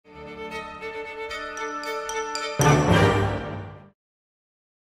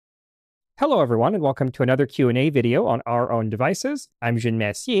Hello everyone, and welcome to another Q&A video on our own devices. I'm Jean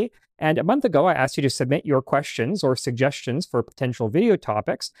Messier, and a month ago I asked you to submit your questions or suggestions for potential video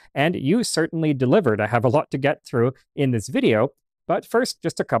topics, and you certainly delivered. I have a lot to get through in this video, but first,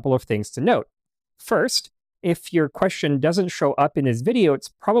 just a couple of things to note. First, if your question doesn't show up in this video, it's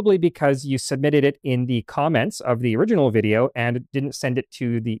probably because you submitted it in the comments of the original video and didn't send it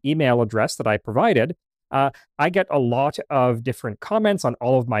to the email address that I provided. I get a lot of different comments on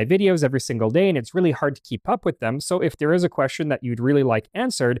all of my videos every single day, and it's really hard to keep up with them. So if there is a question that you'd really like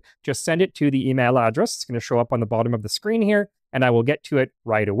answered, just send it to the email address. It's going to show up on the bottom of the screen here, and I will get to it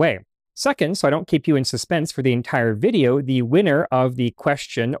right away. Second, so I don't keep you in suspense for the entire video, the winner of the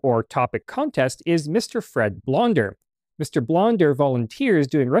question or topic contest is Mr. Fred Blonder. Mr. Blonder volunteers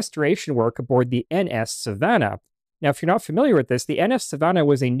doing restoration work aboard the NS Savannah. Now, if you're not familiar with this, the NS Savannah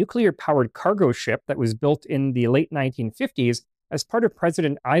was a nuclear-powered cargo ship that was built in the late 1950s as part of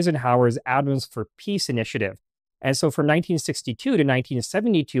President Eisenhower's Atoms for Peace initiative. And so from 1962 to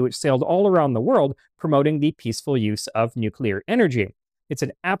 1972, it sailed all around the world promoting the peaceful use of nuclear energy. It's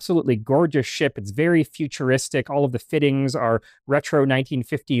an absolutely gorgeous ship. It's very futuristic. All of the fittings are retro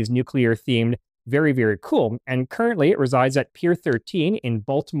 1950s nuclear themed. Very, very cool. And currently it resides at Pier 13 in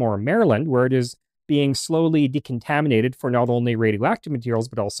Baltimore, Maryland, where it is being slowly decontaminated for not only radioactive materials,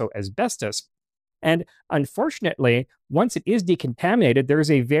 but also asbestos. And unfortunately, once it is decontaminated, there is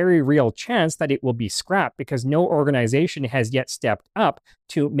a very real chance that it will be scrapped because no organization has yet stepped up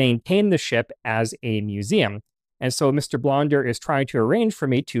to maintain the ship as a museum. And so Mr. Blonder is trying to arrange for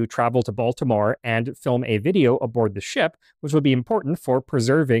me to travel to Baltimore and film a video aboard the ship, which will be important for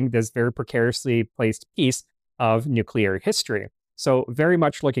preserving this very precariously placed piece of nuclear history. So very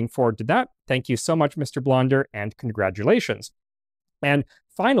much looking forward to that. Thank you so much, Mr. Blonder, and congratulations. And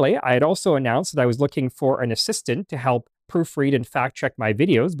finally, I had also announced that I was looking for an assistant to help proofread and fact-check my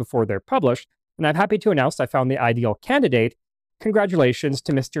videos before they're published, and I'm happy to announce I found the ideal candidate. Congratulations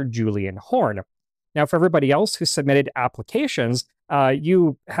to Mr. Julian Horn. Now, for everybody else who submitted applications,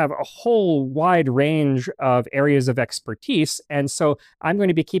 you have a whole wide range of areas of expertise, and so I'm going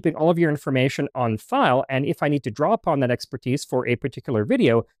to be keeping all of your information on file, and if I need to draw upon that expertise for a particular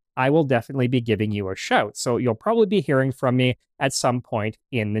video, I will definitely be giving you a shout. So you'll probably be hearing from me at some point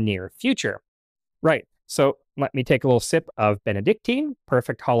in the near future. Right, so let me take a little sip of Benedictine,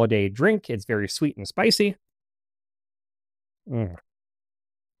 perfect holiday drink. It's very sweet and spicy.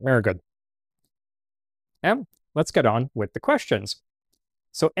 Very good. And let's get on with the questions.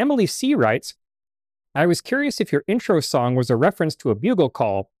 So Emily C. writes, I was curious if your intro song was a reference to a bugle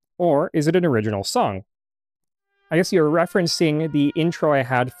call, or is it an original song? I guess you're referencing the intro I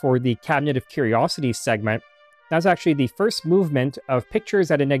had for the Cabinet of Curiosities segment. That's actually the first movement of Pictures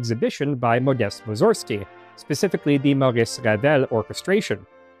at an Exhibition by Modest Mussorgsky, specifically the Maurice Ravel orchestration.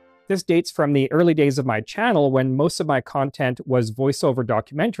 This dates from the early days of my channel when most of my content was voiceover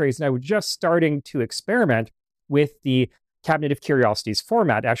documentaries, and I was just starting to experiment with the Cabinet of Curiosities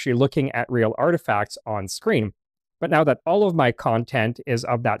format, actually looking at real artifacts on screen. But now that all of my content is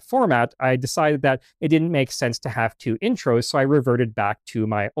of that format, I decided that it didn't make sense to have two intros, so I reverted back to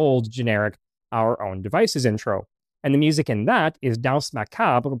my old generic Our Own Devices intro. And the music in that is Danse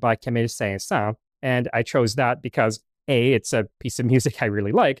Macabre by Camille Saint-Saëns, and I chose that because A, it's a piece of music I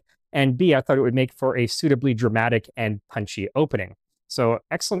really like, and B, I thought it would make for a suitably dramatic and punchy opening. So,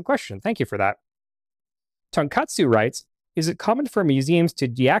 excellent question. Thank you for that. Tonkatsu writes, is it common for museums to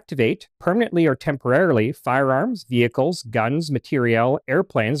deactivate, permanently or temporarily, firearms, vehicles, guns, materiel,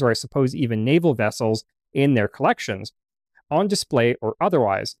 airplanes, or I suppose even naval vessels in their collections, on display or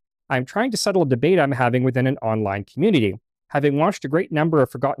otherwise? I'm trying to settle a debate I'm having within an online community. Having watched a great number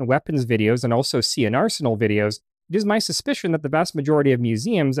of Forgotten Weapons videos and also See an Arsenal videos, it is my suspicion that the vast majority of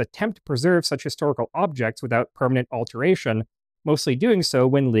museums attempt to preserve such historical objects without permanent alteration, mostly doing so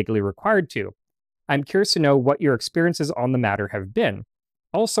when legally required to. I'm curious to know what your experiences on the matter have been.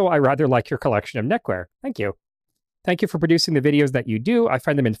 Also, I rather like your collection of neckwear. Thank you. Thank you for producing the videos that you do. I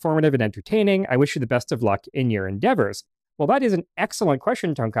find them informative and entertaining. I wish you the best of luck in your endeavors. Well, that is an excellent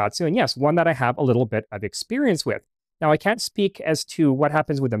question, Tonkatsu, and yes, one that I have a little bit of experience with. Now, I can't speak as to what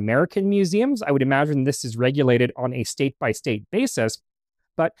happens with American museums. I would imagine this is regulated on a state-by-state basis.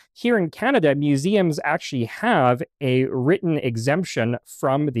 But here in Canada, museums actually have a written exemption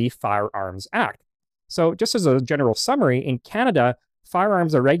from the Firearms Act. So just as a general summary, in Canada,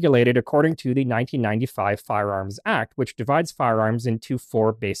 firearms are regulated according to the 1995 Firearms Act, which divides firearms into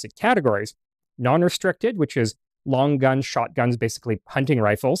four basic categories. Non-restricted, which is long guns, shotguns, basically hunting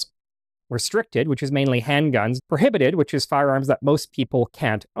rifles. Restricted, which is mainly handguns. Prohibited, which is firearms that most people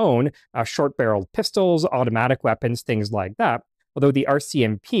can't own, short-barreled pistols, automatic weapons, things like that. although the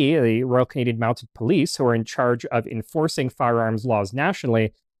RCMP, the Royal Canadian Mounted Police, who are in charge of enforcing firearms laws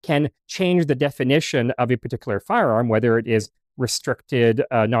nationally, can change the definition of a particular firearm, whether it is restricted,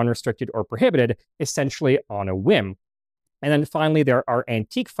 non-restricted, or prohibited, essentially on a whim. And then finally, there are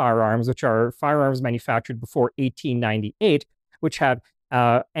antique firearms, which are firearms manufactured before 1898, which have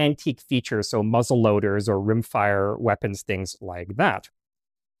antique features, so muzzle loaders or rimfire weapons, things like that.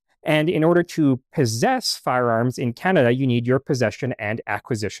 And in order to possess firearms in Canada, you need your possession and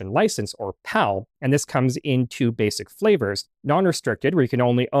acquisition license, or PAL. And this comes in two basic flavors: non-restricted, where you can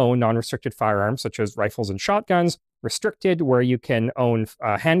only own non-restricted firearms, such as rifles and shotguns; restricted, where you can own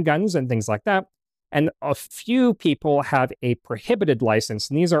handguns and things like that. And a few people have a prohibited license,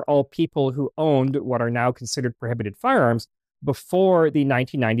 and these are all people who owned what are now considered prohibited firearms before the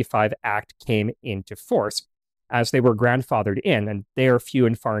 1995 Act came into force, as they were grandfathered in, and they are few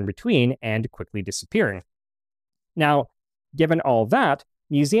and far in between and quickly disappearing. Now, given all that,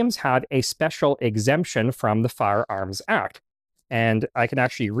 museums have a special exemption from the Firearms Act. And I can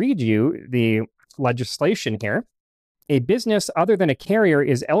actually read you the legislation here. A business other than a carrier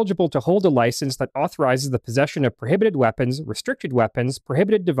is eligible to hold a license that authorizes the possession of prohibited weapons, restricted weapons,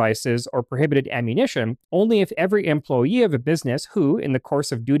 prohibited devices, or prohibited ammunition only if every employee of a business who, in the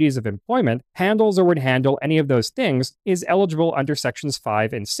course of duties of employment, handles or would handle any of those things is eligible under Sections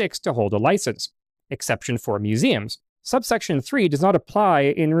 5 and 6 to hold a license. Exception for museums. Subsection 3 does not apply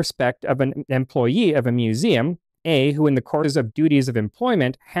in respect of an employee of a museum, A, who in the course of duties of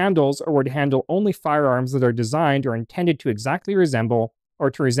employment handles or would handle only firearms that are designed or intended to exactly resemble,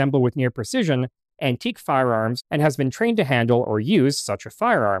 or to resemble with near precision, antique firearms and has been trained to handle or use such a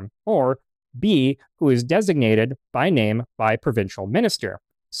firearm, or B, who is designated by name by provincial minister.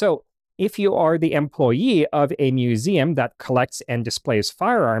 So, if you are the employee of a museum that collects and displays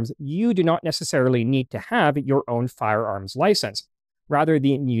firearms, you do not necessarily need to have your own firearms license. Rather,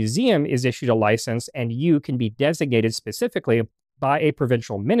 the museum is issued a license and you can be designated specifically by a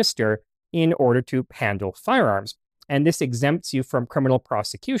provincial minister in order to handle firearms. And this exempts you from criminal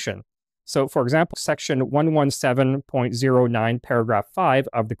prosecution. So, for example, Section 117.09, paragraph 5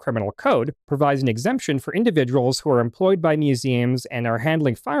 of the Criminal Code provides an exemption for individuals who are employed by museums and are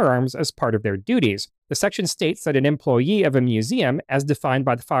handling firearms as part of their duties. The section states that an employee of a museum, as defined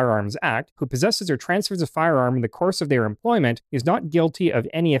by the Firearms Act, who possesses or transfers a firearm in the course of their employment is not guilty of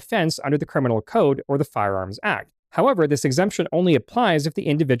any offense under the Criminal Code or the Firearms Act. However, this exemption only applies if the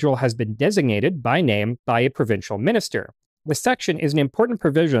individual has been designated by name by a provincial minister. This section is an important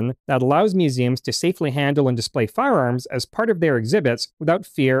provision that allows museums to safely handle and display firearms as part of their exhibits without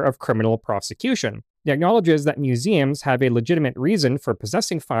fear of criminal prosecution. It acknowledges that museums have a legitimate reason for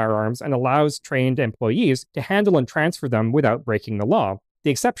possessing firearms and allows trained employees to handle and transfer them without breaking the law.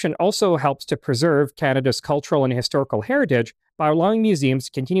 The exception also helps to preserve Canada's cultural and historical heritage by allowing museums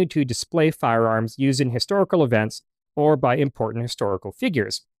to continue to display firearms used in historical events or by important historical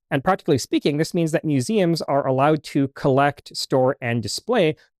figures. And practically speaking, this means that museums are allowed to collect, store, and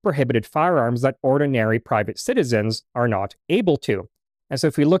display prohibited firearms that ordinary private citizens are not able to. And so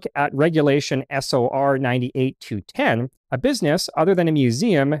if we look at Regulation SOR 98-210, a business other than a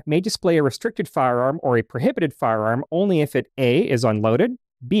museum may display a restricted firearm or a prohibited firearm only if it A, is unloaded,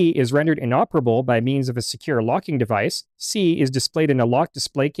 B, is rendered inoperable by means of a secure locking device, C, is displayed in a locked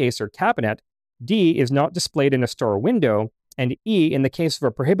display case or cabinet, D, is not displayed in a store window, and E, in the case of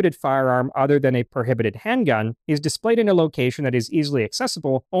a prohibited firearm other than a prohibited handgun, is displayed in a location that is easily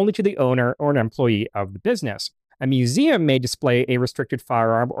accessible only to the owner or an employee of the business. A museum may display a restricted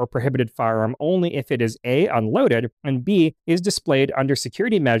firearm or prohibited firearm only if it is A, unloaded, and B, is displayed under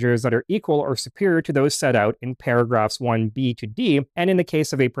security measures that are equal or superior to those set out in paragraphs 1B to D, and in the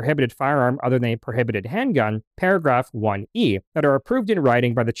case of a prohibited firearm other than a prohibited handgun, paragraph 1E, that are approved in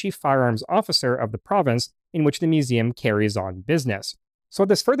writing by the Chief Firearms Officer of the province in which the museum carries on business. So what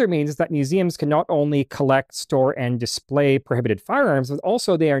this further means is that museums can not only collect, store, and display prohibited firearms, but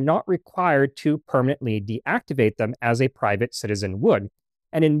also they are not required to permanently deactivate them as a private citizen would.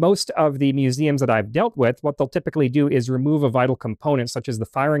 And in most of the museums that I've dealt with, what they'll typically do is remove a vital component such as the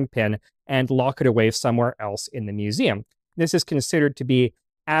firing pin and lock it away somewhere else in the museum. This is considered to be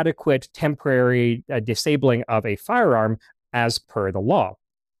adequate temporary disabling of a firearm as per the law.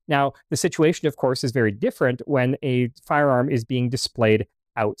 Now, the situation, of course, is very different when a firearm is being displayed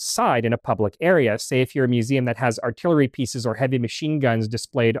outside in a public area. Say if you're a museum that has artillery pieces or heavy machine guns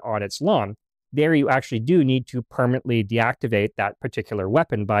displayed on its lawn. There you actually do need to permanently deactivate that particular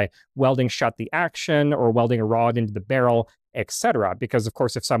weapon by welding shut the action or welding a rod into the barrel, etc. Because, of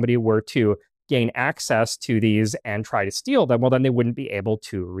course, if somebody were to gain access to these and try to steal them, well, then they wouldn't be able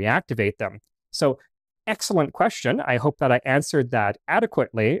to reactivate them. So excellent question. I hope that I answered that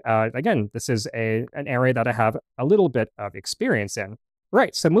adequately. Again, this is an area that I have a little bit of experience in.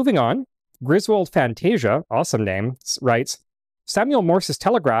 Right, so moving on. Griswold Fantasia, awesome name, writes, Samuel Morse's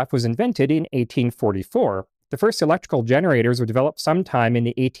telegraph was invented in 1844. The first electrical generators were developed sometime in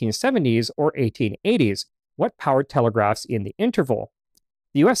the 1870s or 1880s. What powered telegraphs in the interval?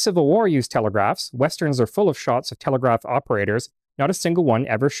 The U.S. Civil War used telegraphs. Westerns are full of shots of telegraph operators. Not a single one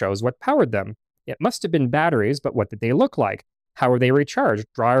ever shows what powered them. It must have been batteries, but what did they look like? How were they recharged?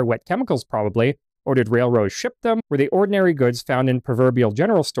 Dry or wet chemicals, probably. Or did railroads ship them? Were they ordinary goods found in proverbial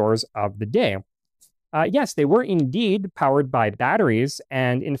general stores of the day? Yes, they were indeed powered by batteries,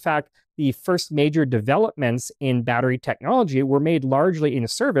 and in fact, the first major developments in battery technology were made largely in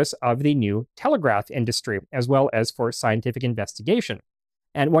service of the new telegraph industry, as well as for scientific investigation.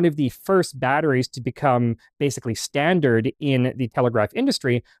 And one of the first batteries to become basically standard in the telegraph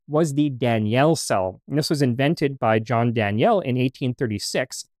industry was the Daniell cell. And this was invented by John Daniell in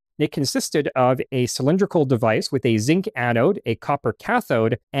 1836. It consisted of a cylindrical device with a zinc anode, a copper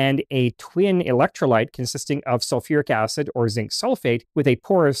cathode, and a twin electrolyte consisting of sulfuric acid or zinc sulfate with a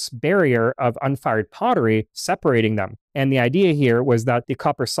porous barrier of unfired pottery separating them. And the idea here was that the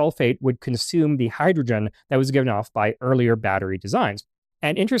copper sulfate would consume the hydrogen that was given off by earlier battery designs.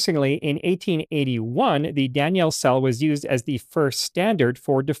 And interestingly, in 1881, the Daniell cell was used as the first standard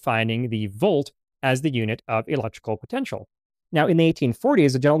for defining the volt as the unit of electrical potential. Now, in the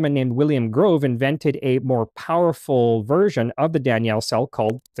 1840s, a gentleman named William Grove invented a more powerful version of the Daniell cell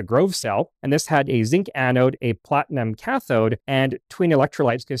called the Grove cell, and this had a zinc anode, a platinum cathode, and twin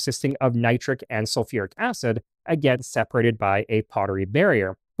electrolytes consisting of nitric and sulfuric acid, again separated by a pottery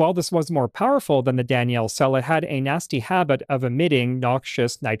barrier. While this was more powerful than the Daniell cell, it had a nasty habit of emitting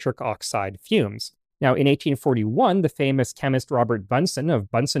noxious nitric oxide fumes. Now, in 1841, the famous chemist Robert Bunsen of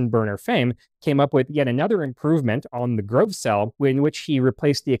Bunsen burner fame came up with yet another improvement on the Grove cell, in which he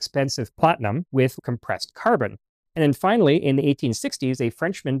replaced the expensive platinum with compressed carbon. And then finally, in the 1860s, a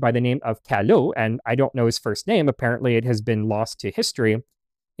Frenchman by the name of Callot, and I don't know his first name, apparently it has been lost to history,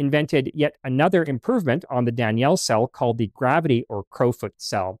 invented yet another improvement on the Daniell cell called the gravity or crowfoot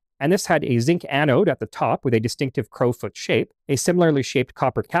cell. And this had a zinc anode at the top with a distinctive crowfoot shape, a similarly shaped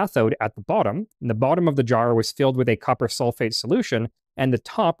copper cathode at the bottom, and the bottom of the jar was filled with a copper sulfate solution, and the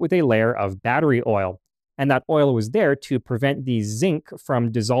top with a layer of battery oil. And that oil was there to prevent the zinc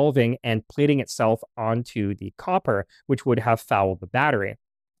from dissolving and plating itself onto the copper, which would have fouled the battery.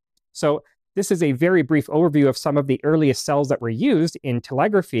 So this is a very brief overview of some of the earliest cells that were used in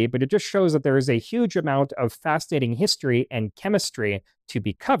telegraphy, but it just shows that there is a huge amount of fascinating history and chemistry to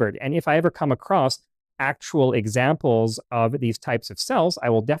be covered. And if I ever come across actual examples of these types of cells, I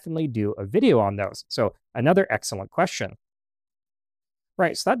will definitely do a video on those. So another excellent question.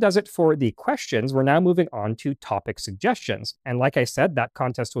 Right, so that does it for the questions. We're now moving on to topic suggestions. And like I said, that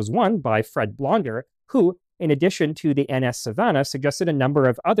contest was won by Fred Blonder, who, in addition to the NS Savannah, suggested a number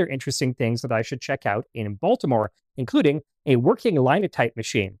of other interesting things that I should check out in Baltimore, including a working Linotype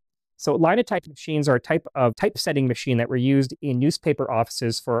machine. So Linotype machines are a type of typesetting machine that were used in newspaper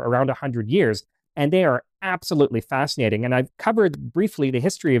offices for around 100 years, and they are absolutely fascinating. And I've covered briefly the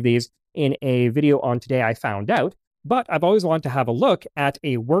history of these in a video on Today I Found Out, but I've always wanted to have a look at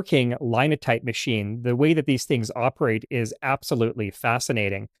a working Linotype machine. The way that these things operate is absolutely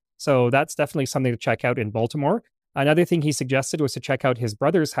fascinating. So that's definitely something to check out in Baltimore. Another thing he suggested was to check out his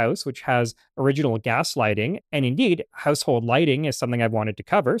brother's house, which has original gas lighting. And indeed, household lighting is something I've wanted to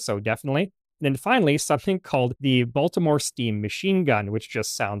cover, so definitely. And then finally, something called the Baltimore Steam Machine Gun, which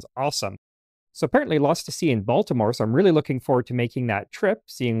just sounds awesome. So apparently lots to see in Baltimore, so I'm really looking forward to making that trip,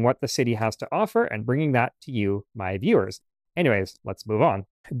 seeing what the city has to offer, and bringing that to you, my viewers. Anyways, let's move on.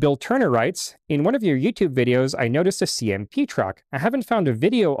 Bill Turner writes, in one of your YouTube videos, I noticed a CMP truck. I haven't found a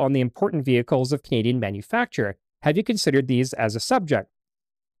video on the important vehicles of Canadian manufacture. Have you considered these as a subject?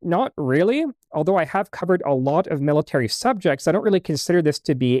 Not really. Although I have covered a lot of military subjects, I don't really consider this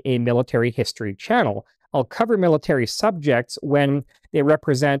to be a military history channel. I'll cover military subjects when they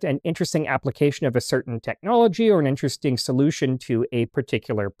represent an interesting application of a certain technology or an interesting solution to a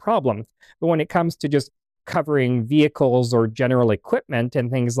particular problem. But when it comes to just covering vehicles or general equipment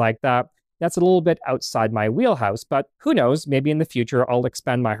and things like that, that's a little bit outside my wheelhouse. But who knows, maybe in the future I'll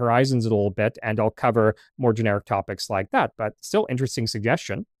expand my horizons a little bit and I'll cover more generic topics like that. But still interesting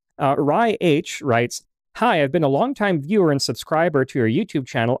suggestion. Rai H writes, hi, I've been a longtime viewer and subscriber to your YouTube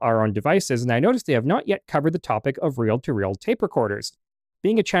channel, Our Own Devices, and I noticed they have not yet covered the topic of reel-to-reel tape recorders.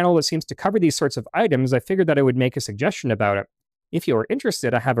 Being a channel that seems to cover these sorts of items, I figured that I would make a suggestion about it. If you're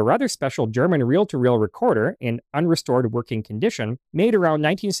interested, I have a rather special German reel-to-reel recorder in unrestored working condition made around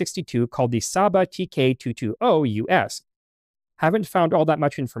 1962 called the Saba TK220 US. Haven't found all that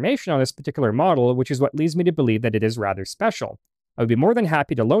much information on this particular model, which is what leads me to believe that it is rather special. I would be more than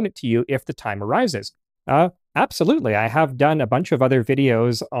happy to loan it to you if the time arises. Absolutely. I have done a bunch of other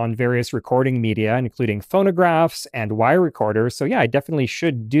videos on various recording media, including phonographs and wire recorders. So yeah, I definitely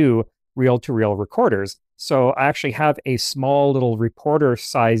should do reel-to-reel recorders. So I actually have a small little reporter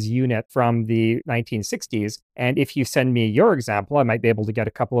size unit from the 1960s. And if you send me your example, I might be able to get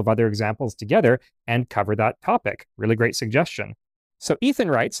a couple of other examples together and cover that topic. Really great suggestion. So Ethan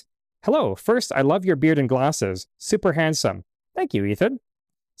writes, "Hello, first, I love your beard and glasses. Super handsome." Thank you, Ethan.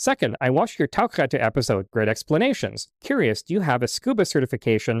 Second, I watched your Tauchkette episode. Great explanations. Curious, do you have a scuba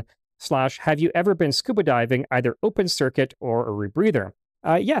certification / have you ever been scuba diving, either open circuit or a rebreather?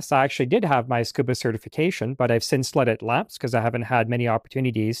 Yes, I actually did have my scuba certification, but I've since let it lapse because I haven't had many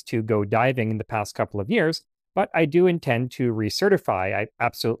opportunities to go diving in the past couple of years. But I do intend to recertify. I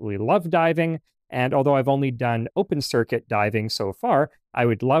absolutely love diving. And although I've only done open circuit diving so far, I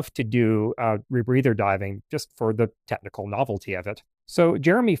would love to do rebreather diving just for the technical novelty of it. So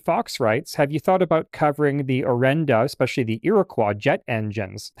Jeremy Fox writes, have you thought about covering the Orenda, especially the Iroquois jet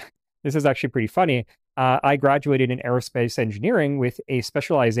engines? This is actually pretty funny. I graduated in aerospace engineering with a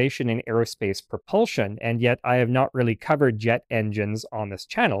specialization in aerospace propulsion, and yet I have not really covered jet engines on this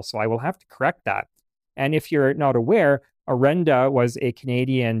channel, so I will have to correct that. And if you're not aware, Orenda was a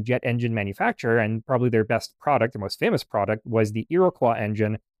Canadian jet engine manufacturer, and probably their best product, their most famous product, was the Iroquois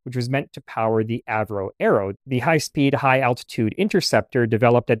engine, which was meant to power the Avro Arrow, the high-speed, high-altitude interceptor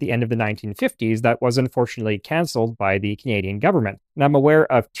developed at the end of the 1950s that was unfortunately canceled by the Canadian government. And I'm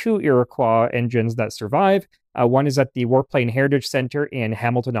aware of two Iroquois engines that survive. One is at the Warplane Heritage Center in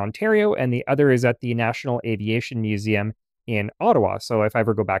Hamilton, Ontario, and the other is at the National Aviation Museum in Ottawa. So if I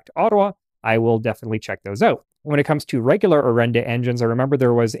ever go back to Ottawa, I will definitely check those out. When it comes to regular Orenda engines, I remember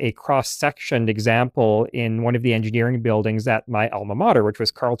there was a cross-sectioned example in one of the engineering buildings at my alma mater, which was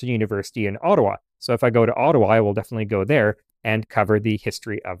Carleton University in Ottawa. So if I go to Ottawa, I will definitely go there and cover the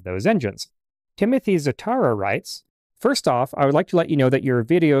history of those engines. Timothy Zatara writes, first off, I would like to let you know that your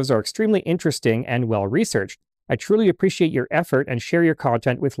videos are extremely interesting and well-researched. I truly appreciate your effort and share your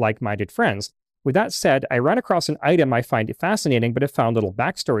content with like-minded friends. With that said, I ran across an item I find fascinating but have found little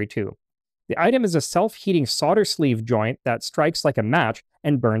backstory to. The item is a self-heating solder sleeve joint that strikes like a match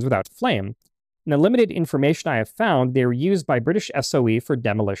and burns without flame. In the limited information I have found, they were used by British SOE for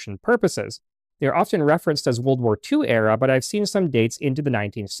demolition purposes. They are often referenced as World War II era, but I've seen some dates into the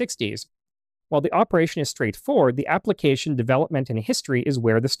 1960s. While the operation is straightforward, the application, development, and history is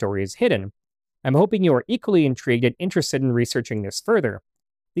where the story is hidden. I'm hoping you are equally intrigued and interested in researching this further.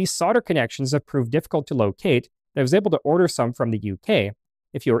 These solder connections have proved difficult to locate, but I was able to order some from the UK.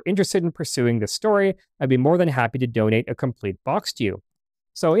 If you are interested in pursuing this story, I'd be more than happy to donate a complete box to you.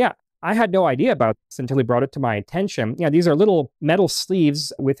 So yeah, I had no idea about this until he brought it to my attention. Yeah, these are little metal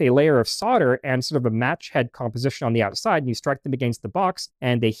sleeves with a layer of solder and sort of a match head composition on the outside, and you strike them against the box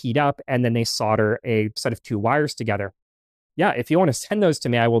and they heat up, and then they solder a set of two wires together. Yeah, if you want to send those to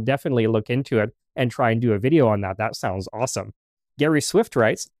me, I will definitely look into it and try and do a video on that. That sounds awesome. Gary Swift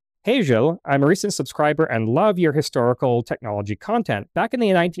writes, hey Gilles, I'm a recent subscriber and love your historical technology content. Back in the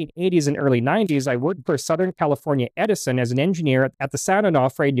 1980s and early 90s, I worked for Southern California Edison as an engineer at the San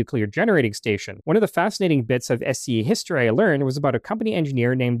Onofre Nuclear Generating Station. One of the fascinating bits of SCE history I learned was about a company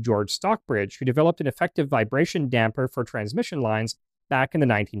engineer named George Stockbridge, who developed an effective vibration damper for transmission lines back in the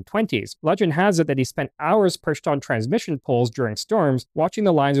 1920s. Legend has it that he spent hours perched on transmission poles during storms, watching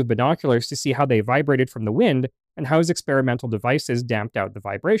the lines with binoculars to see how they vibrated from the wind, and how his experimental devices damped out the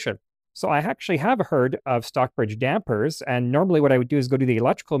vibration. So I actually have heard of Stockbridge Dampers, and normally what I would do is go to the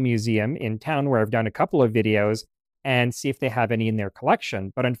electrical museum in town where I've done a couple of videos and see if they have any in their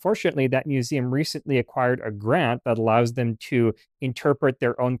collection. But unfortunately, that museum recently acquired a grant that allows them to interpret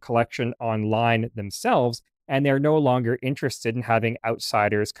their own collection online themselves, and they're no longer interested in having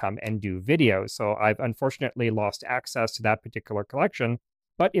outsiders come and do videos. So I've unfortunately lost access to that particular collection.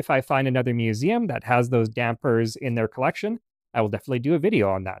 But if I find another museum that has those dampers in their collection, I will definitely do a video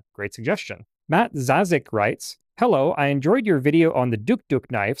on that. Great suggestion. Matt Zazik writes, hello, I enjoyed your video on the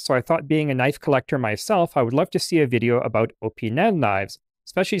Duk knife, so I thought being a knife collector myself, I would love to see a video about Opinel knives,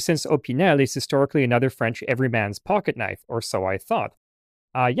 especially since Opinel is historically another French everyman's pocket knife, or so I thought.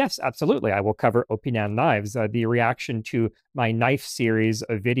 Yes, absolutely. I will cover Opinel knives. The reaction to my knife series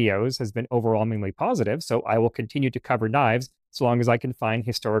of videos has been overwhelmingly positive, so I will continue to cover knives so long as I can find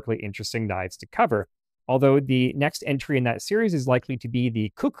historically interesting knives to cover. Although the next entry in that series is likely to be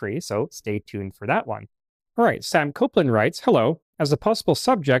the kukri, so stay tuned for that one. All right, Sam Copeland writes, hello. As a possible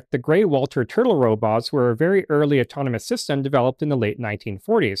subject, the Grey Walter turtle robots were a very early autonomous system developed in the late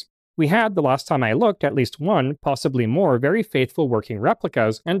 1940s. We had, the last time I looked, at least one, possibly more, very faithful working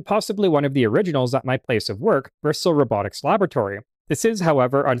replicas, and possibly one of the originals at my place of work, Bristol Robotics Laboratory. This is,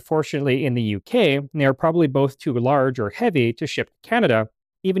 however, unfortunately in the UK, and they are probably both too large or heavy to ship to Canada,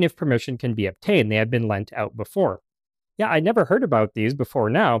 even if permission can be obtained. They have been lent out before. Yeah, I never heard about these before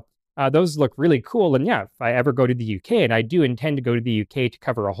now. Those look really cool, and yeah, if I ever go to the UK, and I do intend to go to the UK to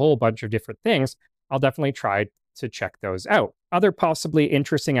cover a whole bunch of different things, I'll definitely try to check those out. Other possibly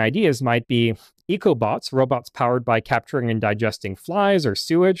interesting ideas might be ecobots, robots powered by capturing and digesting flies or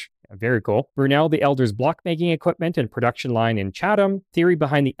sewage. Very cool. Brunel, the Elder's block-making equipment and production line in Chatham. Theory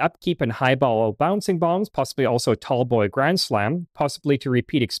behind the Upkeep and highball bouncing bombs, possibly also Tall Boy Grand Slam, possibly to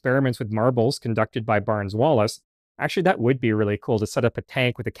repeat experiments with marbles conducted by Barnes Wallace. Actually, that would be really cool to set up a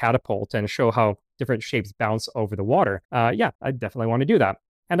tank with a catapult and show how different shapes bounce over the water. Yeah, I definitely want to do that.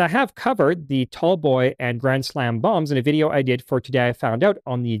 And I have covered the Tall Boy and Grand Slam bombs in a video I did for Today I Found Out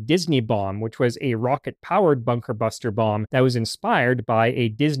on the Disney bomb, which was a rocket-powered bunker buster bomb that was inspired by a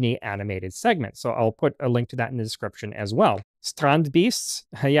Disney animated segment. So I'll put a link to that in the description as well. Strandbeests,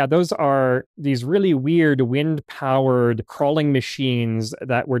 yeah, those are these really weird wind-powered crawling machines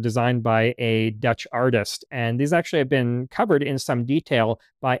that were designed by a Dutch artist. And these actually have been covered in some detail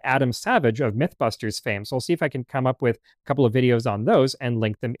by Adam Savage of Mythbusters fame. So I'll see if I can come up with a couple of videos on those and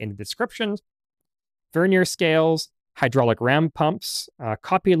link them in the description. Vernier scales, hydraulic ram pumps,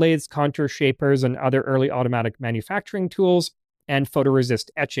 copy lathes, contour shapers, and other early automatic manufacturing tools, and photoresist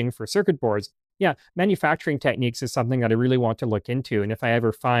etching for circuit boards. Yeah, manufacturing techniques is something that I really want to look into. And if I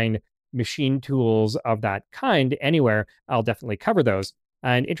ever find machine tools of that kind anywhere, I'll definitely cover those.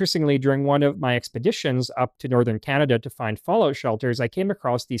 And interestingly, during one of my expeditions up to northern Canada to find fallout shelters, I came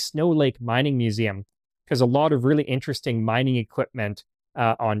across the Snow Lake Mining Museum, because a lot of really interesting mining equipment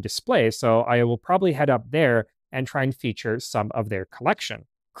on display. So I will probably head up there and try and feature some of their collection.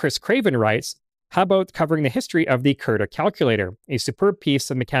 Chris Craven writes, how about covering the history of the Curta Calculator, a superb piece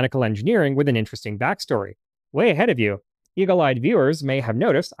of mechanical engineering with an interesting backstory? Way ahead of you. Eagle-eyed viewers may have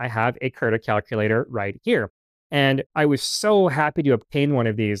noticed I have a Curta Calculator right here. And I was so happy to obtain one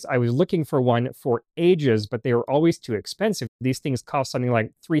of these. I was looking for one for ages, but they were always too expensive. These things cost something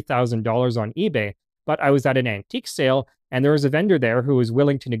like $3,000 on eBay. But I was at an antique sale, and there was a vendor there who was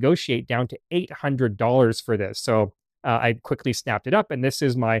willing to negotiate down to $800 for this. So I quickly snapped it up, and this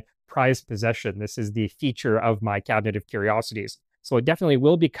is my prized possession. This is the feature of my cabinet of curiosities. So I definitely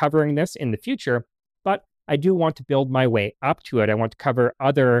will be covering this in the future, but I do want to build my way up to it. I want to cover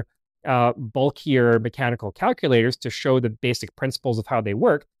other bulkier mechanical calculators to show the basic principles of how they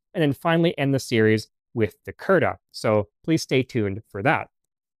work, and then finally end the series with the Curta. So please stay tuned for that.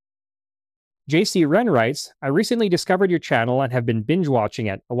 JC Wren writes, I recently discovered your channel and have been binge watching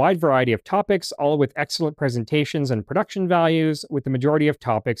it. A wide variety of topics, all with excellent presentations and production values, with the majority of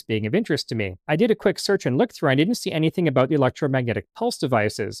topics being of interest to me. I did a quick search and look through and I didn't see anything about the electromagnetic pulse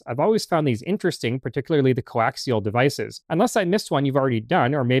devices. I've always found these interesting, particularly the coaxial devices. Unless I missed one you've already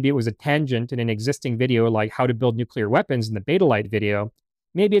done, or maybe it was a tangent in an existing video like how to build nuclear weapons in the Betalite video,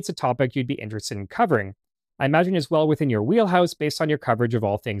 maybe it's a topic you'd be interested in covering. I imagine it's well within your wheelhouse based on your coverage of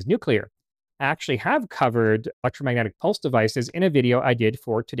all things nuclear. I actually have covered electromagnetic pulse devices in a video I did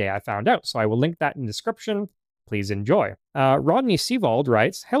for Today I Found Out, so I will link that in the description. Please enjoy. Rodney Seawald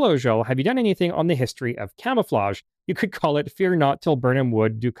writes, hello, Joel. Have you done anything on the history of camouflage? You could call it Fear Not Till Burnham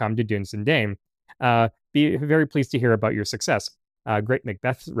Wood Do Come to Dunsandane. Be very pleased to hear about your success. Great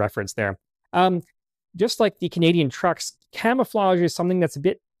Macbeth reference there. Just like the Canadian trucks, camouflage is something that's a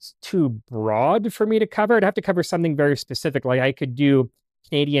bit too broad for me to cover. I'd have to cover something very specific, like I could do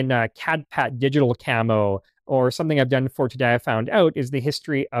Canadian CAD-PAT digital camo, or something I've done for Today I Found Out is the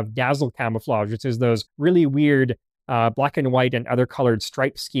history of dazzle camouflage, which is those really weird black and white and other colored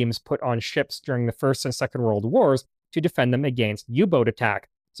stripe schemes put on ships during the First and Second World Wars to defend them against U-boat attack.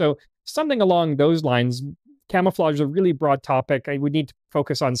 So something along those lines. Camouflage is a really broad topic. I would need to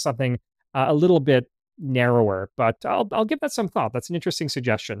focus on something a little bit narrower, but I'll give that some thought. That's an interesting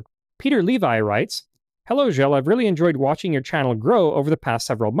suggestion. Peter Levi writes, hello, Gilles. I've really enjoyed watching your channel grow over the past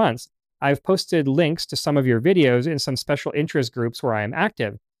several months. I've posted links to some of your videos in some special interest groups where I am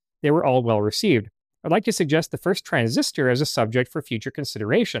active. They were all well received. I'd like to suggest the First Transistor as a subject for future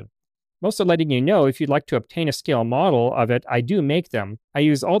consideration. Also letting you know, if you'd like to obtain a scale model of it, I do make them. I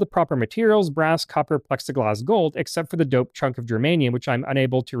use all the proper materials, brass, copper, plexiglass, gold, except for the dope chunk of germanium, which I'm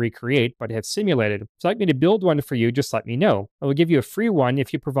unable to recreate, but have simulated. If you'd like me to build one for you, just let me know. I will give you a free one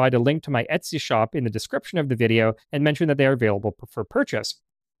if you provide a link to my Etsy shop in the description of the video and mention that they are available for purchase.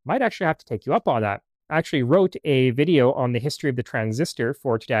 Might actually have to take you up on that. I actually wrote a video on the history of the transistor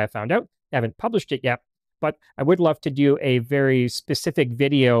for Today I Found Out. I haven't published it yet, but I would love to do a very specific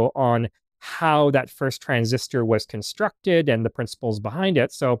video on how that first transistor was constructed and the principles behind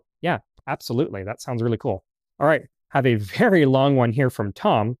it. So yeah, absolutely. That sounds really cool. All right, have a very long one here from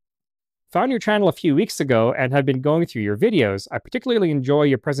Tom. Found your channel a few weeks ago and have been going through your videos. I particularly enjoy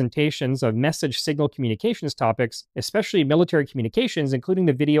your presentations of message signal communications topics, especially military communications, including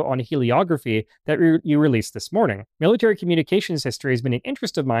the video on heliography that you released this morning. Military communications history has been an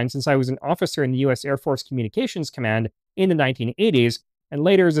interest of mine since I was an officer in the U.S. Air Force Communications Command in the 1980s, and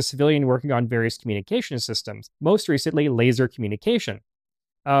later as a civilian working on various communication systems, most recently laser communication,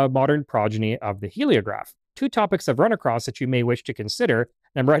 a modern progeny of the heliograph. Two topics I've run across that you may wish to consider,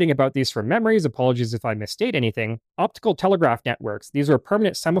 and I'm writing about these from memories, apologies if I misstate anything. Optical telegraph networks. These were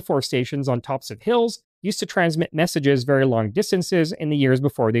permanent semaphore stations on tops of hills, used to transmit messages very long distances in the years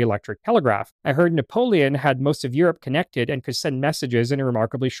before the electric telegraph. I heard Napoleon had most of Europe connected and could send messages in a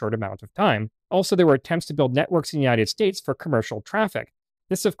remarkably short amount of time. Also, there were attempts to build networks in the United States for commercial traffic.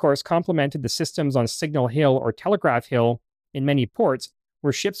 This, of course, complemented the systems on Signal Hill or Telegraph Hill in many ports,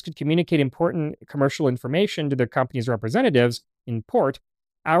 where ships could communicate important commercial information to their company's representatives in port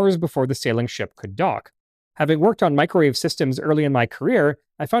hours before the sailing ship could dock. Having worked on microwave systems early in my career,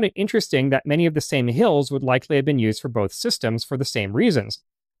 I found it interesting that many of the same hills would likely have been used for both systems for the same reasons.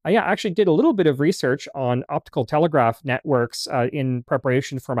 I actually did a little bit of research on optical telegraph networks in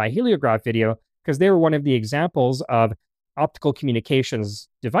preparation for my heliograph video, because they were one of the examples of optical communications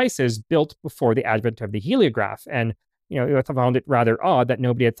devices built before the advent of the heliograph. And I found it rather odd that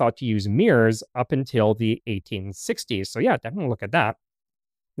nobody had thought to use mirrors up until the 1860s. So yeah, definitely look at that.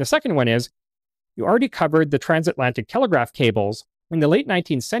 The second one is, you already covered the transatlantic telegraph cables. In the late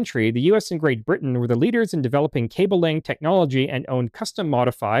 19th century, the US and Great Britain were the leaders in developing cable-laying technology and owned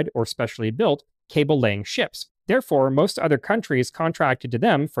custom-modified or specially built cable-laying ships. Therefore, most other countries contracted to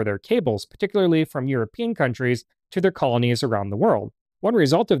them for their cables, particularly from European countries to their colonies around the world. One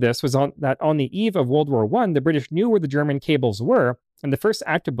result of this was that on the eve of World War I, the British knew where the German cables were, and the first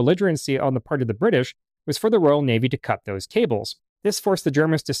act of belligerency on the part of the British was for the Royal Navy to cut those cables. This forced the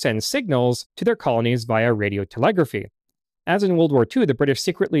Germans to send signals to their colonies via radio telegraphy. As in World War II, the British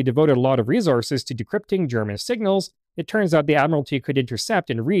secretly devoted a lot of resources to decrypting German signals. It turns out the Admiralty could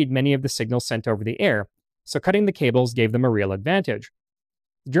intercept and read many of the signals sent over the air, so cutting the cables gave them a real advantage.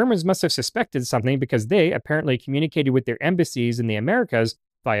 The Germans must have suspected something because they apparently communicated with their embassies in the Americas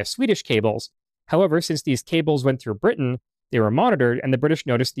via Swedish cables. However, since these cables went through Britain, they were monitored and the British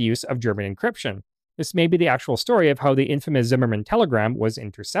noticed the use of German encryption. This may be the actual story of how the infamous Zimmermann telegram was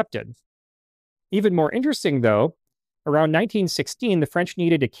intercepted. Even more interesting, though, around 1916, the French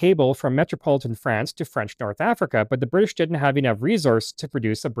needed a cable from metropolitan France to French North Africa, but the British didn't have enough resource to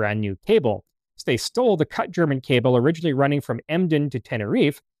produce a brand new cable. So they stole the cut German cable originally running from Emden to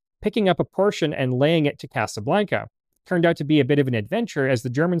Tenerife, picking up a portion and laying it to Casablanca. Turned out to be a bit of an adventure as the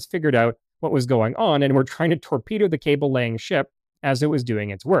Germans figured out what was going on and were trying to torpedo the cable-laying ship as it was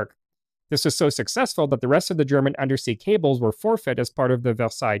doing its work. This was so successful that the rest of the German undersea cables were forfeit as part of the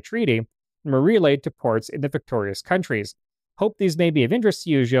Versailles Treaty and were relayed to ports in the victorious countries. Hope these may be of interest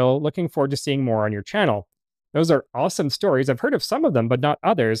to you, Gilles. Looking forward to seeing more on your channel. Those are awesome stories. I've heard of some of them, but not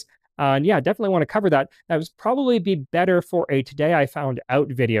others. And yeah, definitely want to cover that. That would probably be better for a Today I Found Out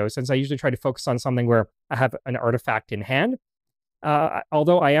video, since I usually try to focus on something where I have an artifact in hand.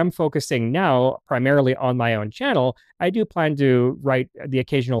 Although I am focusing now primarily on my own channel, I do plan to write the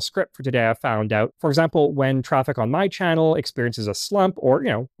occasional script for Today I Found Out. For example, when traffic on my channel experiences a slump or,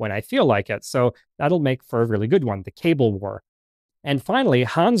 when I feel like it. So that'll make for a really good one, the cable war. And finally,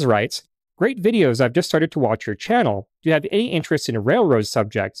 Hans writes, great videos. I've just started to watch your channel. Do you have any interest in railroad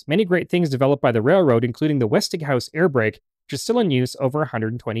subjects? Many great things developed by the railroad, including the Westinghouse air brake, which is still in use over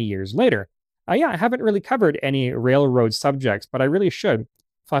 120 years later. Yeah, I haven't really covered any railroad subjects, but I really should.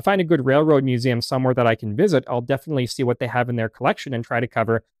 If I find a good railroad museum somewhere that I can visit, I'll definitely see what they have in their collection and try to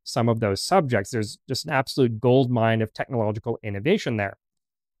cover some of those subjects. There's just an absolute gold mine of technological innovation there.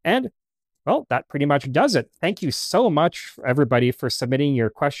 And, well, that pretty much does it. Thank you so much, everybody, for submitting your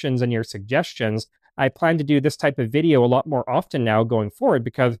questions and your suggestions. I plan to do this type of video a lot more often now going forward,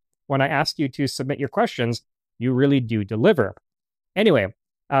 because when I ask you to submit your questions, you really do deliver. Anyway,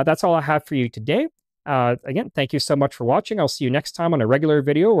 that's all I have for you today. Again, thank you so much for watching. I'll see you next time on a regular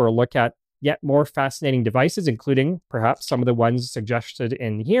video where we'll look at yet more fascinating devices, including perhaps some of the ones suggested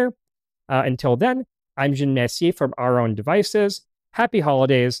in here. Until then, I'm Jean Messier from Our Own Devices. Happy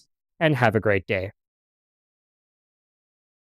holidays and have a great day.